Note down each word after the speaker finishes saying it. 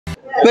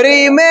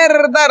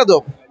Primer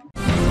dardo.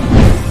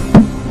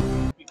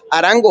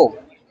 Arango.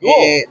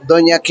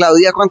 Doña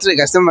Claudia, ¿cuánto le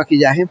gasta en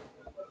maquillaje?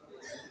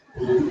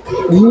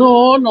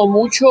 No, no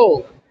mucho.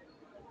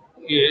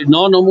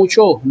 No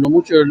mucho, no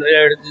mucho.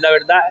 La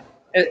verdad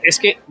es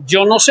que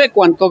yo no sé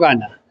cuánto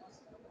gana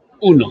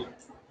uno.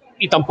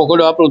 Y tampoco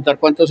le voy a preguntar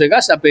cuánto se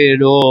gasta,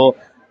 pero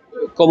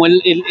como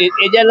ella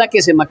es la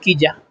que se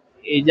maquilla,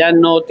 ella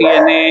no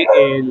tiene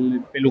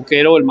el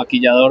peluquero o el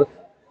maquillador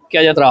que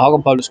haya trabajado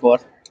con Pablo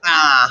Escobar.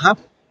 Ajá.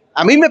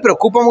 A mí me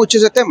preocupa mucho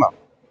ese tema.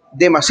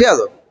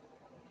 Demasiado.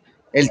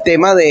 El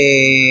tema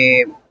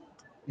de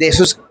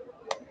esos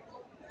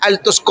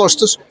altos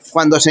costos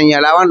cuando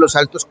señalaban los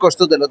altos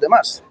costos de los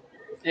demás.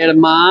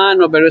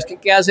 Hermano, pero es que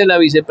 ¿qué hace la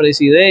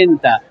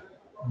vicepresidenta?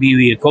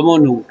 Vivir como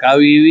nunca ha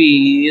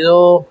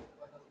vivido.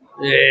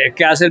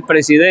 ¿Qué hace el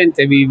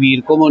presidente?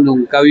 Vivir como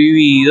nunca ha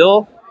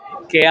vivido.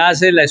 ¿Qué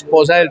hace la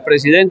esposa del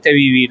presidente?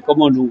 Vivir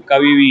como nunca ha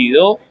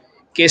vivido.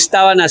 ¿Qué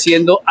estaban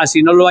haciendo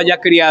así no lo haya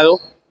criado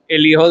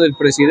el hijo del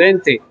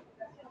presidente?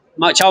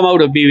 Chao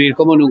Mauro, vivir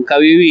como nunca ha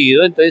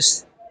vivido.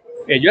 Entonces,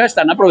 ellos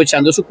están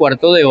aprovechando su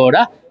cuarto de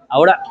hora.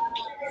 Ahora,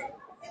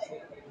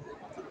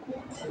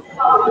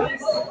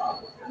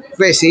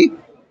 Pues sí.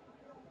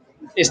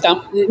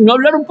 no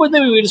hablaron pues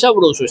de vivir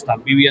sabroso,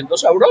 están viviendo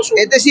sabroso.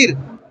 Es decir,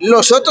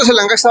 los otros se lo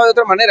han gastado de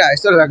otra manera,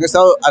 estos se lo han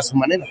gastado a su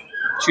manera.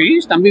 Sí,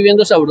 están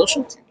viviendo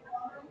sabroso.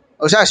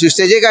 O sea, si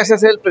usted llegase a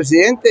ser el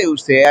presidente,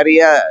 usted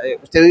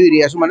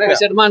viviría a su manera.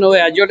 Pues hermano,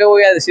 vea, yo le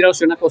voy a decir a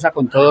usted una cosa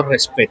con todo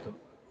respeto.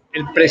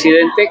 El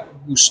presidente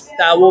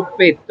Gustavo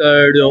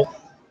Petro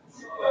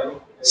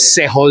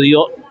se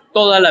jodió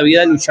toda la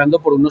vida luchando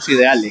por unos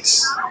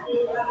ideales.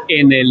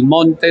 En el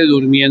monte,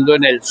 durmiendo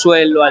en el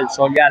suelo, al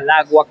sol y al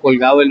agua,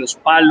 colgado de los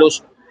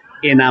palos,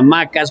 en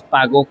hamacas,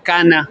 pagó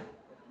cana.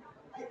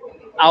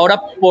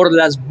 Ahora, por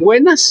las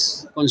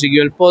buenas,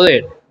 consiguió el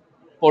poder.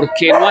 ¿Por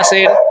qué no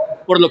hacer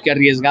por lo que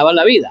arriesgaba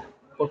la vida?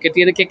 ¿Por qué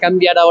tiene que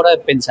cambiar ahora de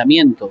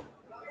pensamiento?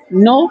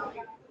 No,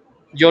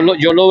 yo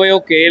lo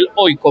veo que él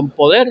hoy con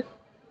poder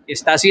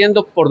está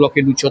haciendo por lo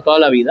que luchó toda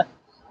la vida.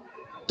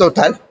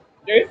 Total.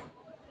 ¿Sí?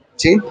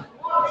 Sí.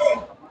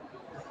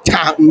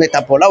 Me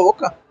tapó la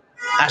boca.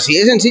 Así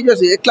de sencillo,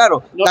 así de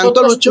claro.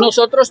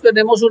 Nosotros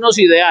tenemos unos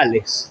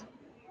ideales.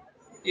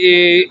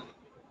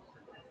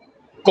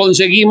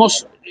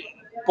 Conseguimos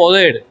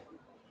poder.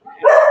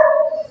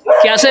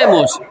 ¿Qué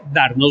hacemos?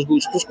 Darnos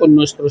gustos con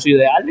nuestros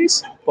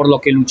ideales, por lo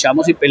que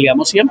luchamos y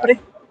peleamos siempre.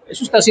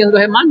 Eso está haciendo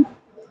ese man.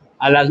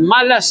 A las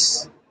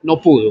malas no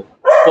pudo,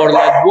 por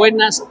las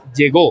buenas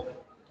llegó.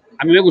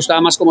 A mí me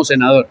gustaba más como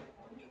senador.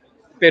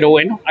 Pero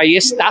bueno, ahí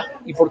está.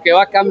 ¿Y por qué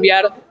va a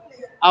cambiar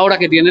ahora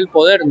que tiene el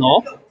poder? No,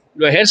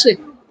 lo ejerce,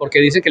 porque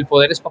dice que el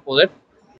poder es para poder.